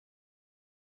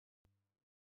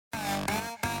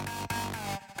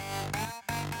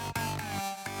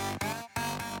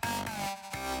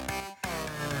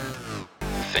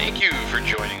Thank you for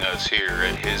joining us here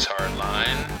at His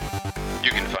Hardline.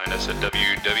 You can find us at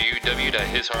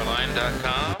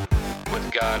www.hishardline.com.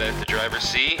 With God at the driver's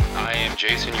seat, I am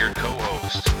Jason, your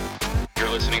co-host. You're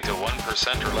listening to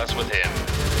 1% or Less with Him.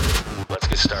 Let's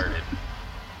get started.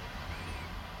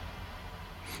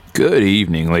 Good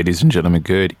evening, ladies and gentlemen.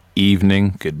 Good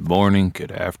evening, good morning,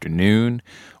 good afternoon,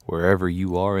 wherever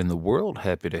you are in the world.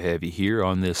 Happy to have you here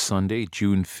on this Sunday,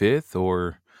 June 5th,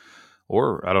 or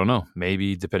I don't know,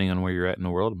 maybe depending on where you're at in the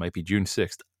world, it might be June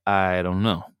 6th. I don't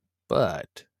know.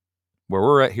 But where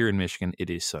we're at here in Michigan, it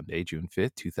is Sunday, June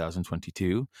 5th,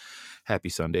 2022. Happy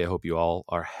Sunday. I hope you all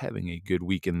are having a good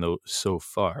weekend though so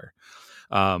far.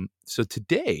 So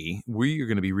today we are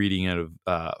going to be reading out of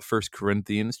 1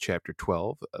 Corinthians chapter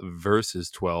 12, verses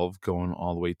 12, going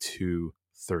all the way to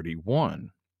 31.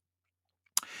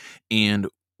 And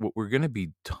what we're going to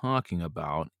be talking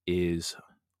about is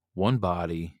one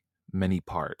body, many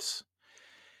parts.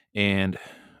 And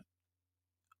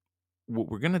what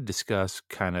we're going to discuss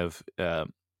kind of a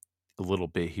little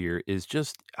bit here is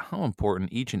just how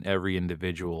important each and every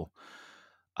individual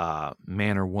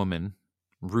man or woman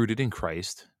rooted in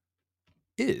Christ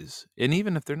is. And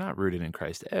even if they're not rooted in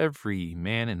Christ, every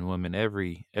man and woman,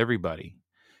 everybody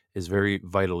is very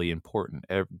vitally important.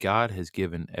 God has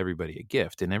given everybody a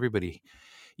gift, and everybody,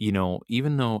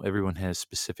 even though everyone has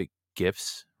specific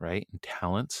gifts, right, and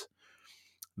talents,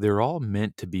 they're all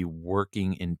meant to be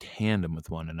working in tandem with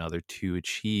one another to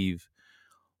achieve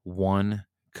one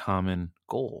common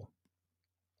goal.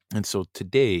 And so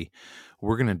today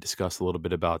we're going to discuss a little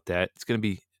bit about that. It's going to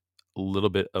be a little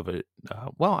bit of a,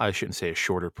 I shouldn't say a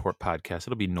shorter podcast.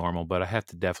 It'll be normal, but I have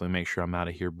to definitely make sure I'm out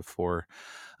of here before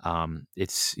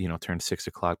it's, turned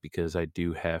 6:00 because I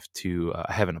do have to,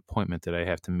 I have an appointment that I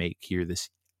have to make here this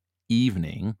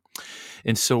evening.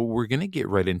 And so we're going to get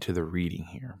right into the reading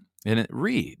here. And it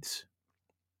reads,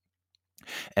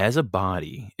 "As a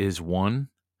body is one,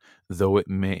 though it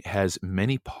has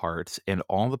many parts, and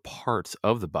all the parts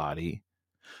of the body,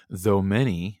 though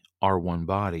many, are one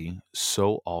body,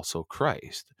 so also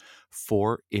Christ.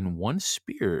 For in one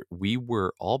Spirit we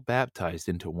were all baptized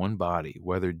into one body,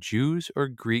 whether Jews or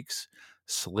Greeks,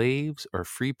 slaves or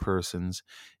free persons,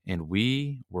 and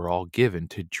we were all given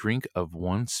to drink of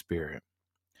one Spirit.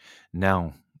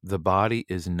 Now, the body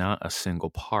is not a single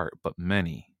part, but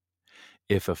many.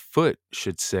 If a foot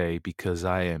should say, because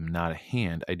I am not a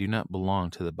hand, I do not belong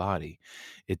to the body,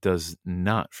 it does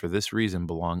not for this reason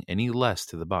belong any less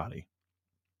to the body.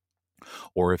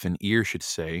 Or if an ear should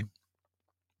say,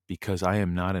 because I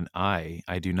am not an eye,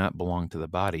 I do not belong to the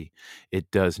body, it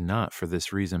does not for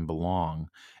this reason belong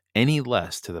any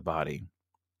less to the body.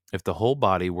 If the whole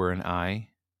body were an eye,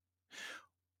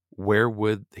 where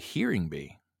would the hearing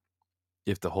be?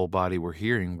 If the whole body were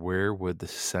hearing, where would the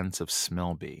sense of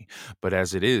smell be? But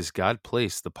as it is, God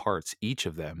placed the parts, each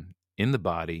of them, in the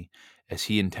body as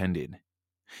He intended.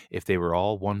 If they were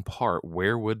all one part,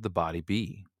 where would the body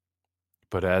be?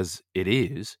 But as it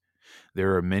is,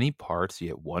 there are many parts,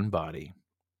 yet one body.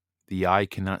 The eye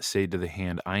cannot say to the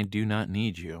hand, I do not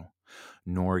need you,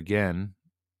 nor again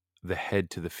the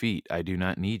head to the feet, I do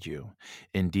not need you.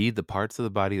 Indeed, the parts of the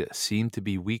body that seem to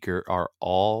be weaker are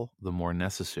all the more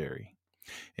necessary.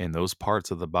 And those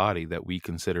parts of the body that we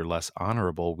consider less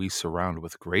honorable, we surround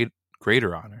with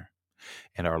greater honor.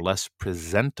 And our less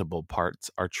presentable parts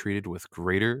are treated with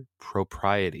greater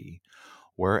propriety,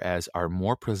 whereas our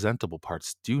more presentable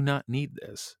parts do not need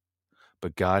this.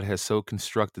 But God has so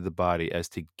constructed the body as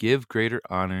to give greater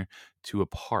honor to a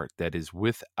part that is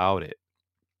without it,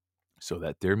 so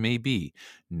that there may be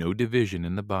no division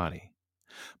in the body,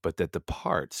 but that the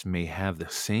parts may have the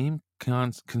same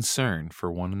concern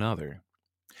for one another.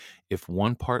 If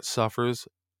one part suffers,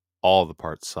 all the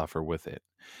parts suffer with it.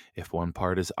 If one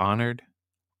part is honored,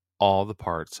 all the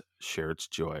parts share its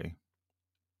joy.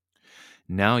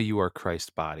 Now you are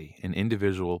Christ's body, an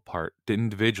individually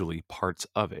parts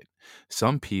of it.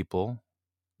 Some people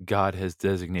God has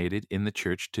designated in the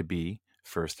church to be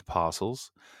first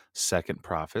apostles, second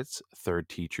prophets, third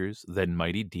teachers, then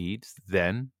mighty deeds,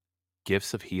 then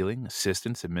gifts of healing,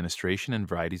 assistance, administration, and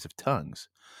varieties of tongues.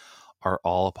 Are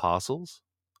all apostles?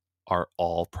 Are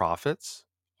all prophets?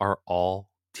 Are all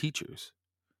teachers?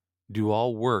 Do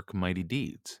all work mighty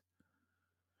deeds?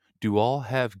 Do all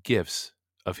have gifts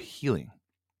of healing?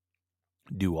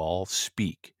 Do all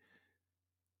speak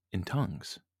in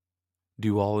tongues?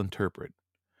 Do all interpret?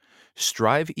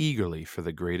 Strive eagerly for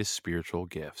the greatest spiritual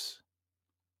gifts.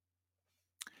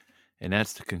 And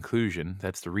that's the conclusion.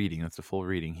 That's the reading. That's the full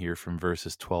reading here from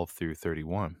verses 12 through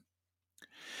 31.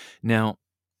 Now,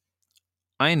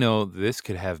 I know this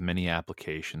could have many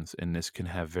applications, and this can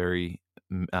have very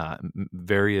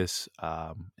various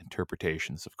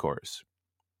interpretations, of course.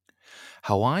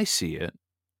 How I see it,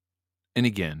 and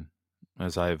again,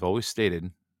 as I've always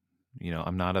stated,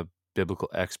 I'm not a biblical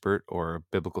expert or a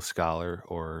biblical scholar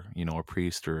or, a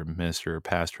priest or a minister or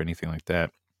pastor or anything like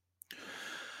that.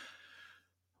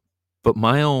 But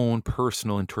my own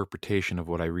personal interpretation of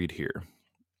what I read here.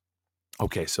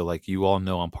 Okay, so like you all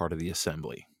know, I'm part of the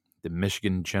assembly, the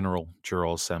Michigan General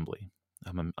Assembly.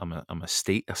 I'm a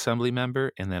state assembly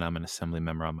member, and then I'm an assembly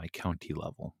member on my county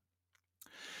level.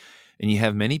 And you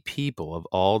have many people of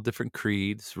all different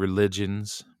creeds,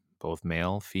 religions, both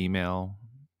male, female.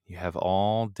 You have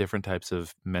all different types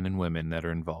of men and women that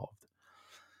are involved,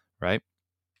 right?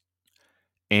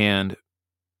 And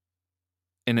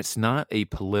it's not a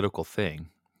political thing,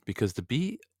 because to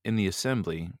be in the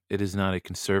assembly, it is not a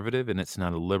conservative and it's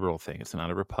not a liberal thing. It's not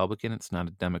a Republican, it's not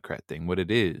a Democrat thing. What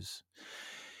it is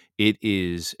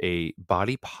a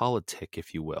body politic,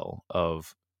 if you will,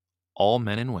 of all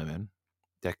men and women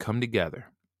that come together.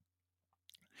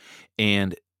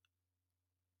 And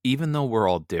even though we're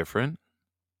all different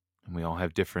and we all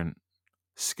have different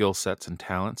skill sets and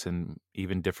talents and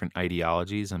even different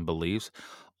ideologies and beliefs,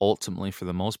 ultimately, for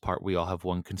the most part, we all have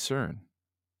one concern.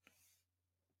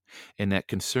 And that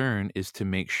concern is to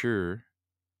make sure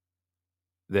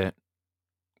that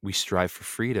we strive for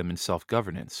freedom and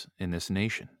self-governance in this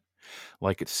nation.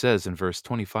 Like it says in verse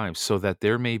 25, so that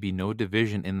there may be no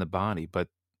division in the body, but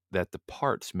that the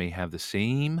parts may have the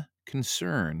same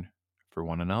concern for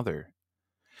one another.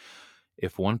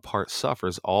 If one part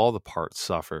suffers, all the parts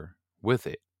suffer with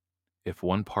it. If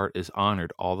one part is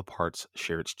honored, all the parts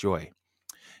share its joy.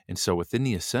 And so within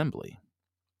the assembly,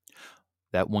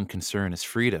 that one concern is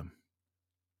freedom,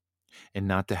 and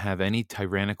not to have any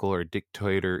tyrannical or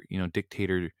dictator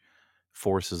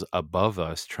forces above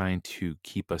us trying to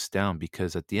keep us down.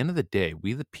 Because at the end of the day,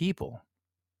 we the people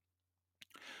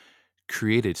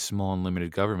created small and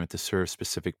limited government to serve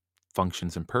specific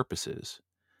functions and purposes.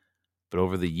 But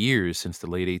over the years, since the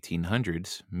late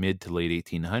 1800s, mid to late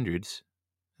 1800s,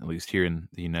 at least here in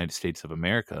the United States of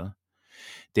America,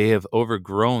 they have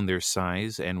overgrown their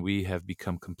size, and we have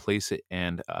become complacent,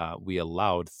 and we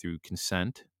allowed through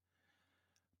consent,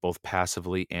 both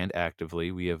passively and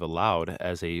actively, we have allowed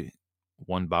as a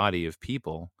one body of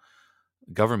people,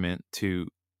 government to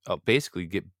basically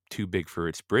get too big for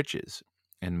its britches.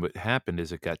 And what happened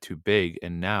is it got too big,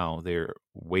 and now they're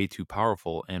way too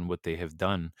powerful. And what they have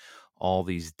done all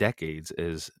these decades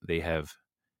is they have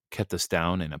kept us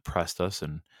down and oppressed us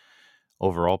and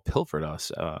overall pilfered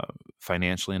us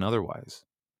financially and otherwise.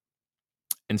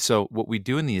 And so what we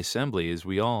do in the assembly is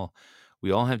we all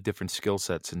have different skill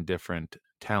sets and different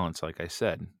talents. Like I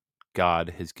said,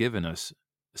 God has given us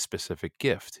a specific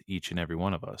gift, each and every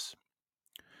one of us.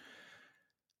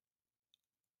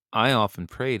 I often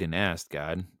prayed and asked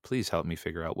God, please help me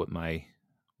figure out what my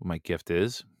gift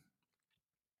is.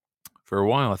 For a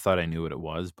while, I thought I knew what it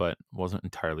was, but wasn't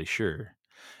entirely sure.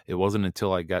 It wasn't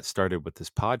until I got started with this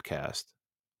podcast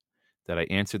that I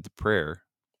answered the prayer,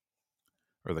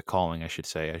 or the calling, I should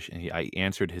say. I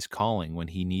answered his calling when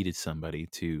he needed somebody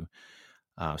to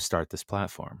start this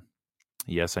platform.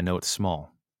 Yes, I know it's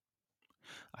small.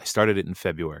 I started it in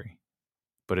February,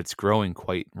 but it's growing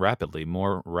quite rapidly,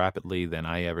 more rapidly than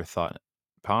I ever thought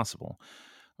possible.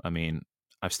 I mean,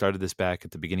 I've started this back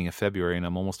at the beginning of February, and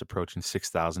I'm almost approaching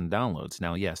 6,000 downloads.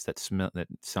 Now, yes, that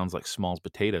sounds like small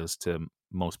potatoes to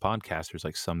most podcasters,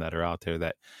 like some that are out there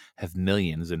that have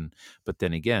millions. But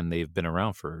then again, they've been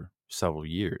around for several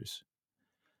years.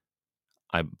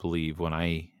 I believe when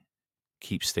I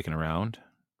keep sticking around,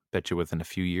 bet you within a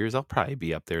few years, I'll probably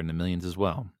be up there in the millions as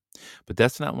well. But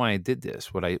that's not why I did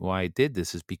this. Why I did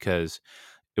this is because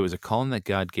it was a calling that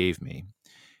God gave me.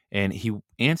 And he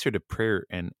answered a prayer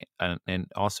and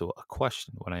also a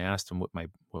question when I asked him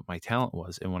what my talent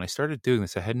was. And when I started doing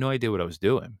this, I had no idea what I was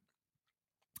doing.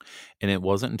 And it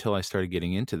wasn't until I started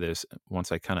getting into this,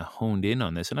 once I kind of honed in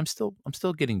on this, and I'm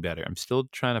still getting better. I'm still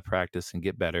trying to practice and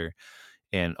get better,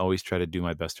 and always try to do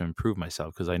my best to improve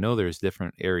myself, because I know there's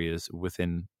different areas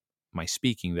within my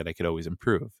speaking that I could always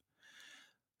improve.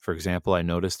 For example, I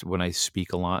noticed when I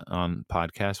speak a lot on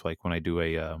podcasts, like when I do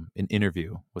an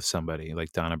interview with somebody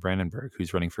like Donna Brandenburg,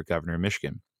 who's running for governor of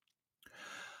Michigan,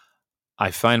 I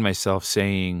find myself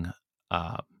saying,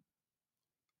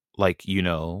 like,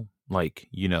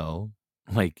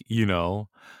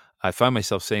 I find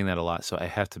myself saying that a lot. So I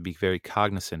have to be very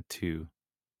cognizant to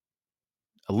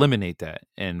eliminate that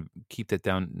and keep that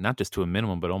down, not just to a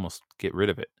minimum, but almost get rid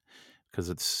of it, because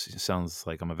it sounds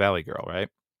like I'm a valley girl, right?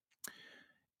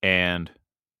 And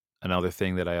another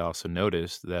thing that I also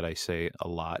noticed that I say a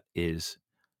lot is,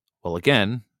 well,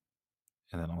 again,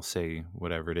 and then I'll say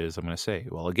whatever it is I'm going to say.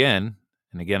 Well, again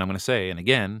and again, I'm going to say, and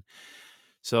again.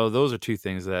 So those are two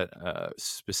things that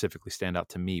specifically stand out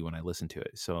to me when I listen to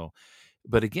it. So,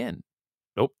 but again,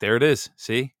 oh, there it is.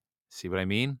 See what I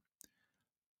mean?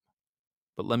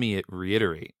 But let me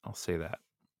reiterate. I'll say that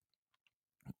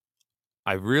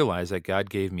I realized that God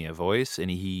gave me a voice,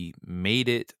 and He made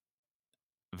it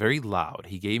very loud.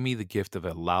 He gave me the gift of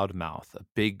a loud mouth, a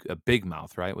big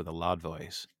mouth, right, with a loud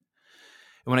voice.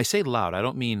 And when I say loud, I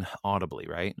don't mean audibly,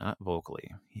 right? Not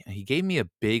vocally. He gave me a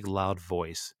big, loud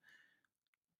voice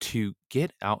to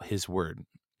get out His word.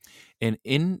 And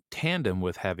in tandem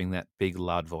with having that big,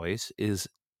 loud voice is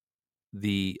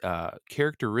the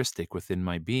characteristic within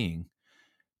my being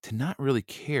to not really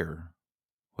care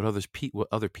what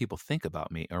other people think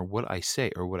about me or what I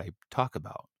say or what I talk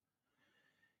about.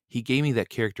 He gave me that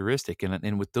characteristic,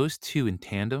 and with those two in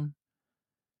tandem,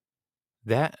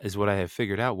 that is what I have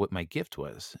figured out what my gift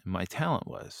was, and my talent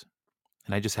was.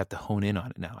 And I just have to hone in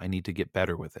on it now. I need to get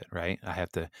better with it, right? I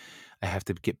have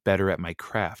to get better at my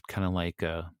craft, kind of like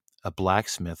a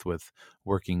blacksmith with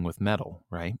working with metal,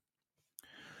 right?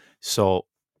 So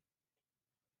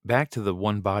back to the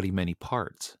one body, many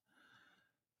parts.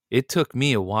 It took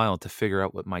me a while to figure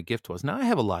out what my gift was. Now I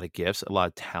have a lot of gifts, a lot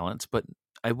of talents, but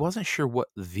I wasn't sure what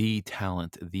the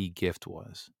talent, the gift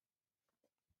was.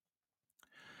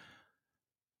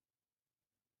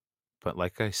 But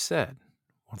like I said,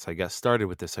 once I got started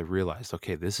with this, I realized,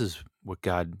 okay, this is what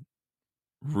God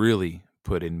really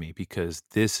put in me because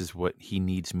this is what He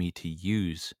needs me to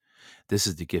use. This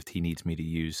is the gift He needs me to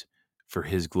use for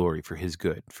His glory, for His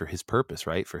good, for His purpose,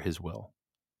 right? For His will.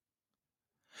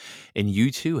 And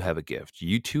you too have a gift.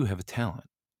 You too have a talent.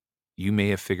 You may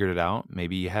have figured it out.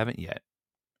 Maybe you haven't yet.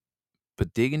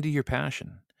 But dig into your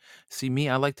passion. See, me,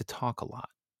 I like to talk a lot.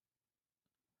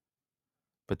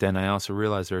 But then I also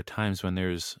realize there are times when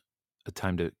there's a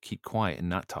time to keep quiet and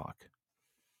not talk.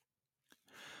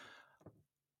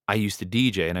 I used to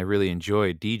DJ and I really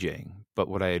enjoyed DJing. But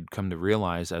what I had come to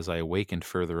realize as I awakened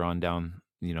further on down,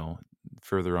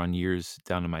 further on years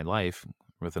down in my life,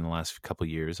 within the last couple of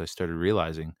years, I started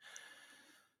realizing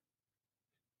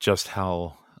just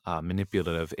how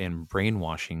manipulative and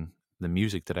brainwashing the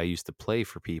music that I used to play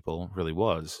for people really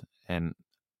was, and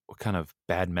what kind of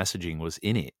bad messaging was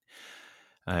in it.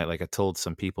 Like I told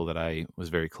some people that I was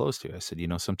very close to, I said,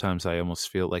 sometimes I almost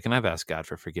feel like, and I've asked God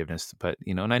for forgiveness, but,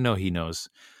 and I know He knows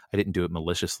I didn't do it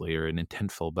maliciously or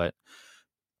intentful, but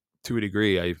to a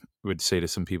degree, I would say to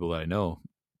some people that I know,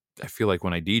 I feel like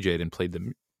when I DJ'd and played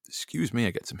excuse me,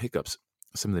 I got some hiccups.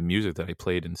 Some of the music that I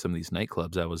played in some of these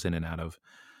nightclubs I was in and out of,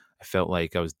 I felt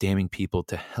like I was damning people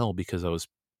to hell because I was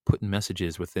putting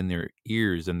messages within their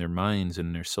ears and their minds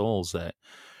and their souls that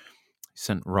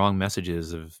sent wrong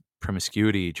messages of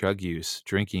promiscuity, drug use,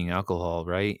 drinking, alcohol,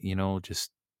 right?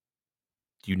 Just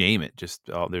you name it. Just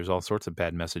there's all sorts of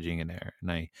bad messaging in there,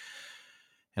 and I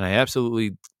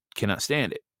absolutely cannot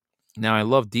stand it. Now I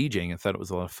love DJing. I thought it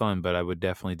was a lot of fun, but I would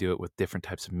definitely do it with different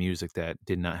types of music that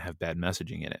did not have bad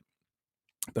messaging in it.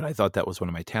 But I thought that was one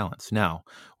of my talents. Now,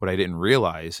 what I didn't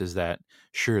realize is that,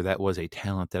 sure, that was a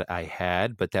talent that I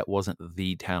had, but that wasn't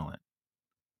the talent,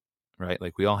 right?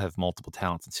 Like we all have multiple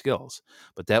talents and skills,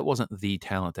 but that wasn't the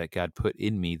talent that God put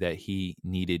in me that He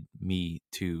needed me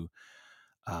to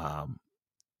um,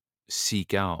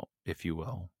 seek out, if you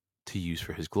will, to use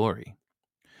for His glory.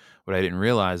 What I didn't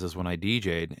realize is when I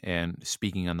DJ'd and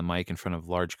speaking on the mic in front of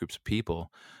large groups of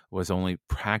people was only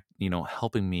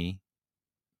helping me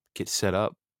get set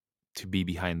up to be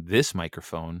behind this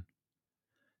microphone,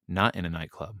 not in a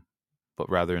nightclub, but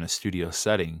rather in a studio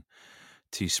setting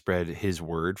to spread His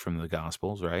word from the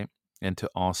Gospels, right? And to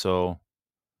also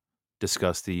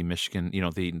discuss the Michigan,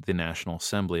 the National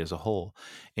Assembly as a whole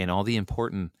and all the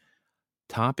important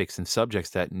topics and subjects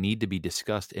that need to be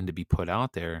discussed and to be put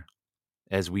out there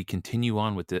as we continue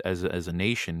on with as a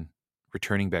nation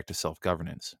returning back to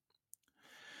self-governance.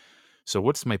 So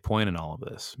what's my point in all of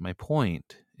this? My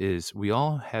point is we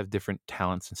all have different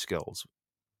talents and skills,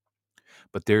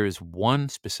 but there is one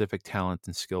specific talent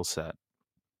and skill set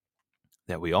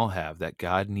that we all have that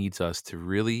God needs us to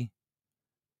really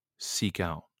seek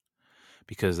out,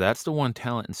 because that's the one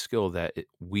talent and skill that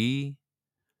we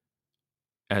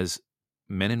as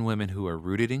men and women who are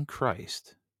rooted in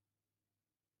Christ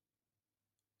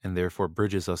and therefore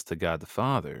bridges us to God the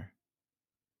Father,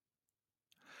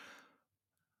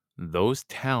 those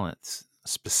talents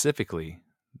specifically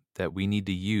that we need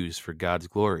to use for God's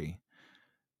glory,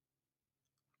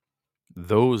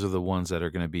 those are the ones that are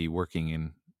going to be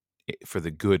working for the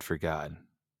good for God.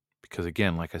 Because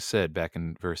again, like I said back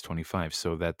in verse 25,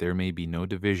 so that there may be no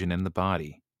division in the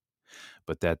body,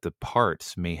 but that the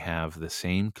parts may have the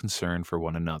same concern for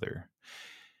one another.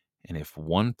 And if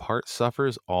one part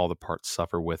suffers, all the parts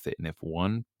suffer with it. And if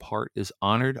one part is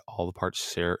honored, all the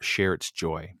parts share its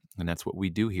joy. And that's what we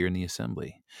do here in the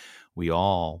assembly. We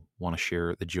all want to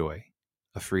share the joy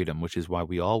of freedom, which is why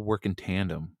we all work in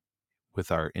tandem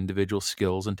with our individual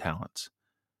skills and talents.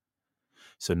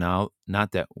 So now,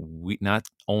 not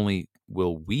only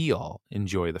will we all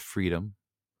enjoy the freedom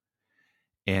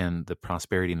and the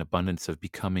prosperity and abundance of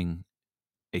becoming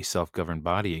a self-governed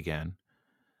body again,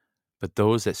 but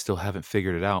those that still haven't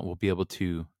figured it out will be able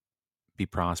to be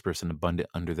prosperous and abundant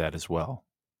under that as well.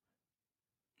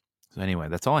 So anyway,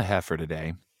 that's all I have for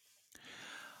today.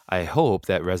 I hope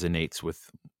that resonates with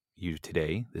you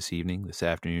today, this evening, this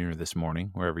afternoon, or this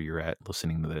morning, wherever you're at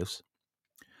listening to this.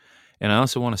 And I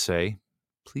also want to say,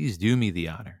 please do me the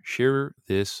honor. Share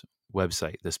this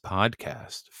website, this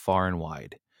podcast, far and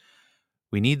wide.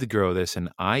 We need to grow this, and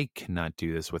I cannot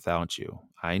do this without you.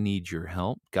 I need your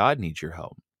help. God needs your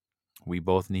help. We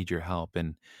both need your help.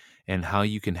 And how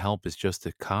you can help is just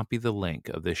to copy the link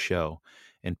of this show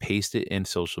and paste it in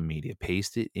social media,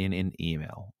 paste it in an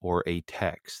email or a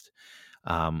text,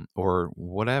 or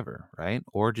whatever, right?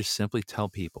 Or just simply tell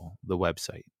people the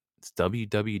website. It's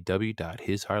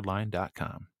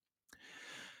www.hishardline.com.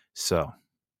 So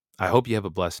I hope you have a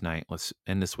blessed night. Let's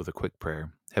end this with a quick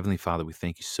prayer. Heavenly Father, we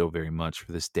thank you so very much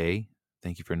for this day.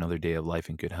 Thank you for another day of life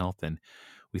and good health. And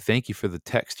we thank you for the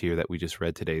text here that we just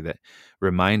read today that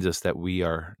reminds us that we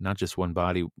are not just one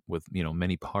body with,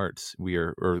 many parts. We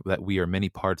are many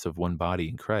parts of one body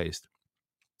in Christ,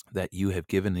 that you have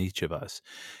given each of us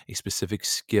a specific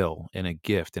skill and a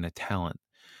gift and a talent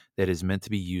that is meant to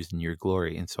be used in your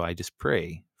glory. And so I just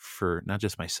pray for not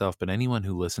just myself, but anyone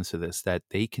who listens to this, that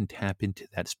they can tap into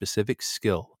that specific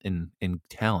skill and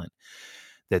talent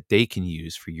that they can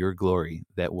use for your glory,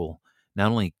 that will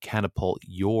not only catapult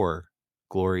your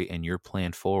glory and your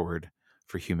plan forward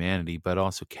for humanity, but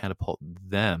also catapult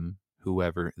them,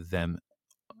 whoever's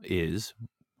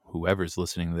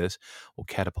listening to this, will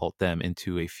catapult them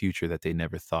into a future that they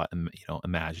never thought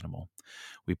imaginable.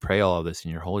 We pray all of this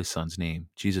in your holy Son's name,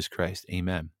 Jesus Christ.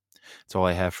 Amen. That's all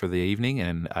I have for the evening,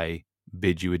 and I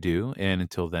bid you adieu. And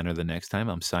until then or the next time,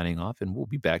 I'm signing off, and we'll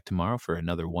be back tomorrow for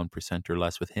another 1% or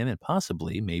less with him, and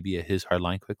possibly maybe a His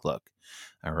Hardline quick look.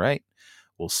 All right.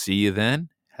 We'll see you then.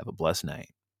 Have a blessed night.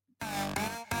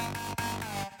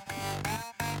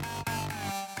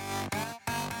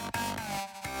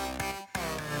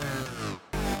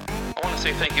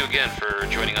 Say thank you again for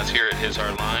joining us here at His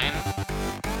Hardline.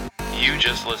 You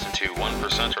just listened to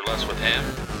 1% or Less with him.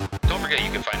 Don't forget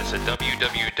you can find us at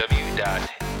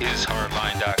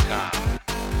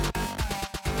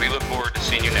www.hishardline.com. We look forward to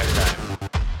seeing you next time.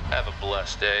 Have a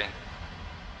blessed day.